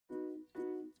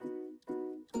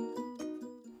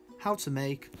How to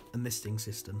make a misting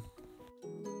system.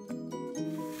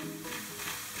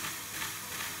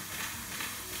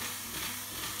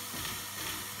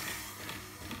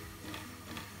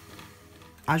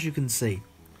 As you can see,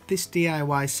 this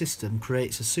DIY system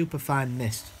creates a superfine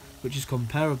mist which is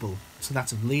comparable to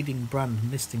that of leading brand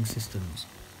misting systems.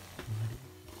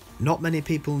 Not many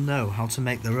people know how to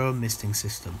make their own misting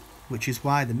system, which is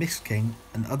why the Mist King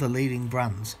and other leading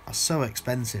brands are so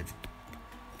expensive.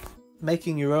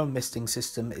 Making your own misting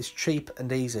system is cheap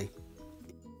and easy.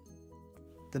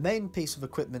 The main piece of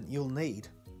equipment you'll need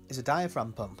is a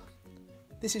diaphragm pump.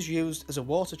 This is used as a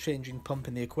water changing pump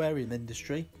in the aquarium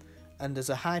industry and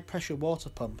as a high pressure water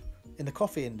pump in the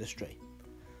coffee industry.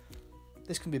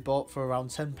 This can be bought for around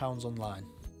 £10 online.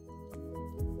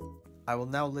 I will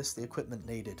now list the equipment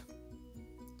needed.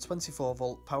 24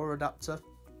 volt power adapter,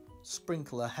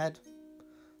 sprinkler head,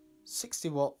 60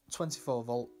 watt 24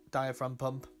 volt diaphragm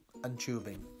pump and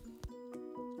tubing.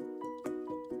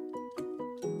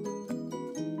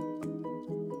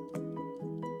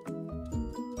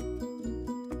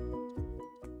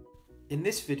 In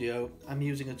this video I'm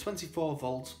using a 24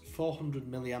 volt 400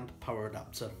 mA power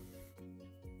adapter.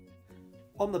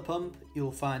 On the pump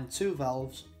you'll find two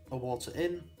valves, a water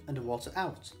in and a water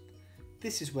out.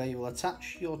 This is where you will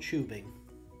attach your tubing.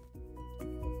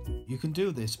 You can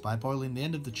do this by boiling the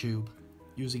end of the tube,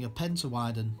 using a pen to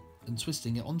widen and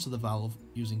twisting it onto the valve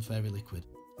using fairy liquid.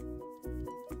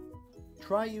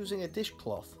 Try using a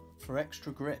dishcloth for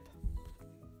extra grip.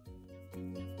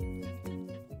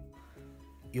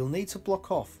 You'll need to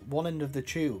block off one end of the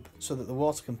tube so that the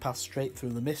water can pass straight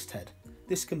through the mist head.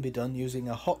 This can be done using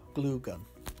a hot glue gun.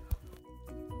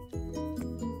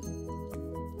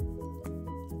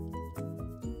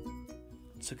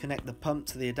 To connect the pump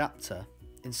to the adapter,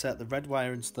 insert the red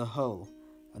wire into the hole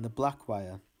and the black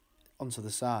wire onto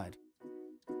the side.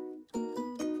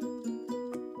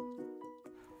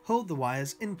 Hold the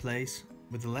wires in place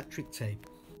with electric tape.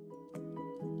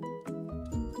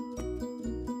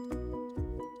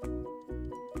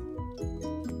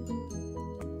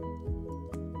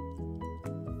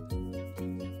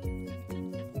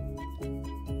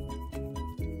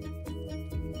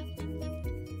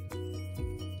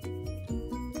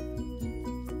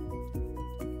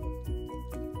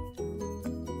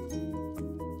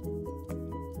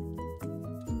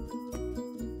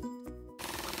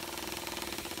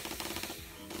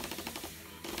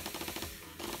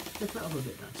 Lift that up a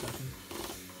bit that second.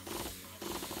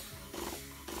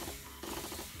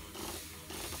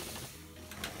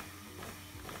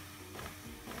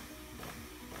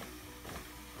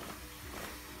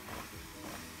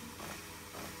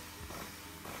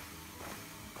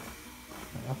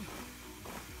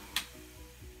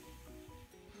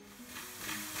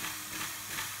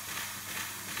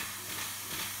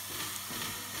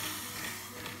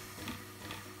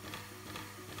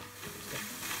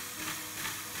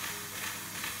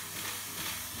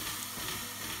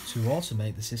 To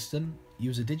automate the system,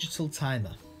 use a digital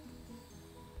timer.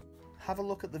 Have a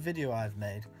look at the video I've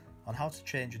made on how to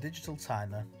change a digital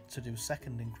timer to do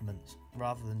second increments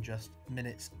rather than just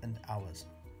minutes and hours.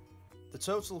 The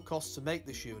total cost to make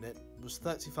this unit was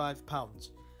 £35,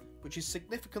 which is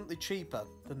significantly cheaper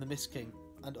than the Mist King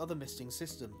and other misting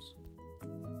systems.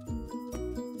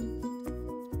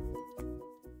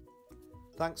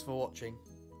 Thanks for watching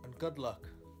and good luck.